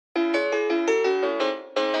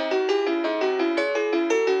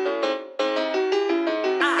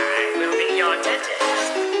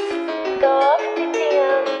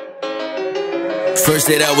First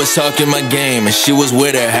date I was talking my game, and she was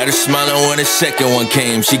with her. Had her smiling when the second one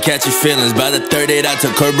came. She catching feelings, by the third date I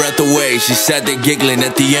took her breath away. She sat there giggling,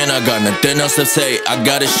 at the end I got nothing else to say. I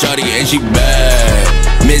got a shawty and she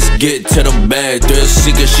bad. Miss get to the bag, thrill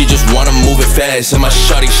seeker, she just wanna move it fast. And my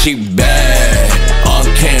shawty, she bad. On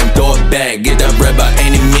cam, throw it back, get that bread by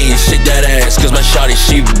any means, shake that ass. Cause my shawty,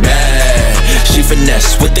 she bad. She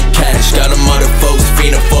finesse with the cash, got them other folks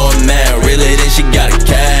fiending for a man. Really, then she got a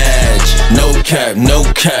catch. No cap, no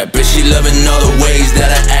cap, but she loving all the ways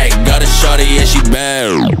that I act. Got a shawty and she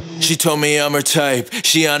bad. She told me I'm her type.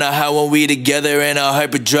 She on a high when we together in a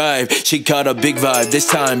hyperdrive. She caught a big vibe, this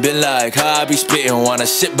time been like how I be spitting, wanna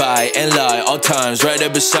sit by and lie. All times right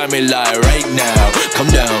there beside me, lie right now. Come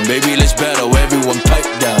down, baby, let's battle, everyone pipe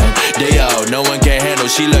down. Day out, no one can handle,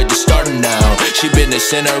 she like to start now. She been the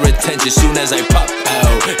center of attention soon as I pop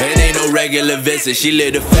out. And ain't no regular visit, she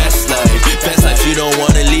live the fast life. Fast life, she don't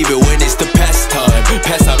wanna leave it when it's the pastime.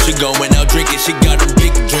 Pastime, she going out drinking, she got her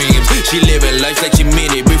big dreams. She living life like she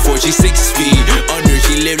mean it before she 6 feet under.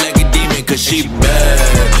 She live like a demon cause she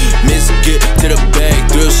bad. Miss get to the bag,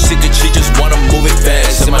 thrill seeker, she just wanna move it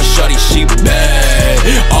fast. And my shawty, she bad.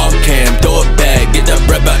 All cam, throw it back, get that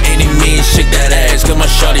bread by any means, shake that ass. Cause my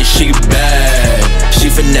shawty, she bad. She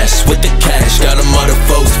finesse with the cash, got them other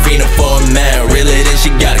folks fiending for a man. Really, then she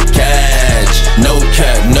got a catch. No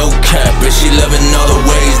cap, no cap, but she loving all the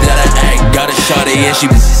ways that I act. Got a shawty and she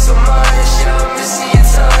so much, yeah, I miss you in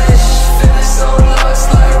touch. Feeling so lost,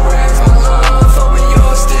 like where's my love? Hoping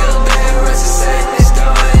you're still there, as the sadness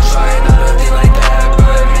done. Trying not to be like that,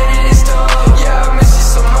 but man, it's tough. Yeah, I miss you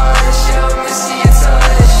so much, yeah, I miss you in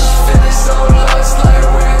touch. Feeling so lost, like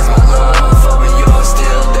where's my love? Hoping you're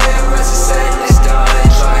still there, as the sadness done.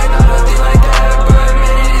 Trying not to be like that, but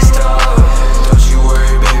man, it's tough. Don't you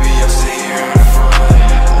worry, baby, I'll stay here in the front.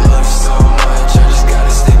 I love you so much, I just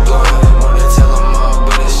gotta stay blunt. Wanna tell them all,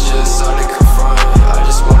 but it's just hard to confront. I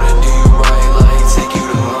just wanna do you right, like take you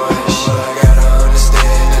to lunch. But I gotta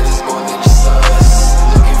understand that there's more than just us.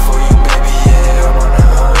 Looking for you, baby, yeah, I'm on a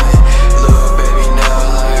hunt. Look, baby, now,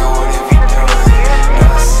 like, what have you done?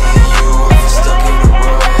 Not seeing you, I'm stuck in the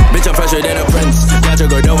rut. bitch, I'm fresher than a prince. Got your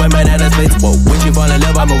girl doing banana splits. Whoa, when she fall in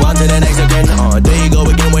love, I move on to the next again. There you go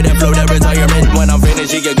again with that flow, that retirement. When I'm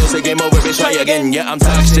finished, she get close to game over, bitch, try again. Yeah, I'm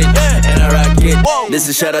toxic, and I rock it. This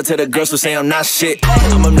is shout out to the girls who say I'm not shit.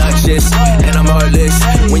 I'm obnoxious, and I'm heartless.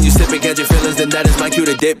 When you slip and catch your feelings, then that is my cue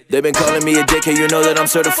to dip. They've been calling me a dick, and you know that I'm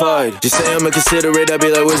certified. Just say I'm inconsiderate, I be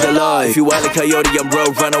like, where's the lie? If you wild a coyote, I'm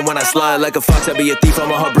road runner when I slide. Like a fox, I be a thief, I'm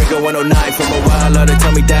a heartbreaker 109. From a while, let her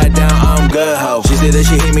tell me die down, I'm good, ho. She said that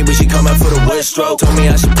she hate me, but she come out for the worst stroke. Told me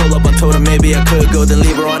I should pull up, I told her maybe I could go. Then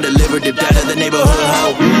leave her on delivered, dip out of the neighborhood,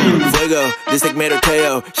 ho. Fuego, this thing made her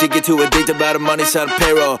KO. She get too addicted by the money side of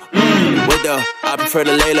payroll. Wait though, I prefer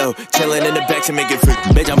to lay low. Chillin' in the back to make it free.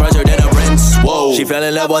 Bitch, I'm fresher than a prince. Whoa. She fell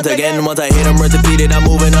in love once again. Once I hit him, repeated, I'm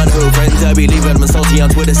moving on to her friends. I be leaving them salty on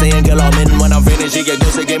Twitter saying, girl, I'm in. When I'm finished, she get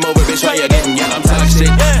close to game over, bitch, try again. Yeah, I'm toxic,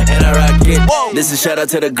 and I rock it. This is shout out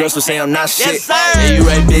to the girls who say I'm not shit. Yeah, you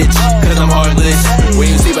right, bitch, cause I'm heartless. When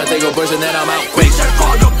you sleep, I take a burst and then I'm out quick.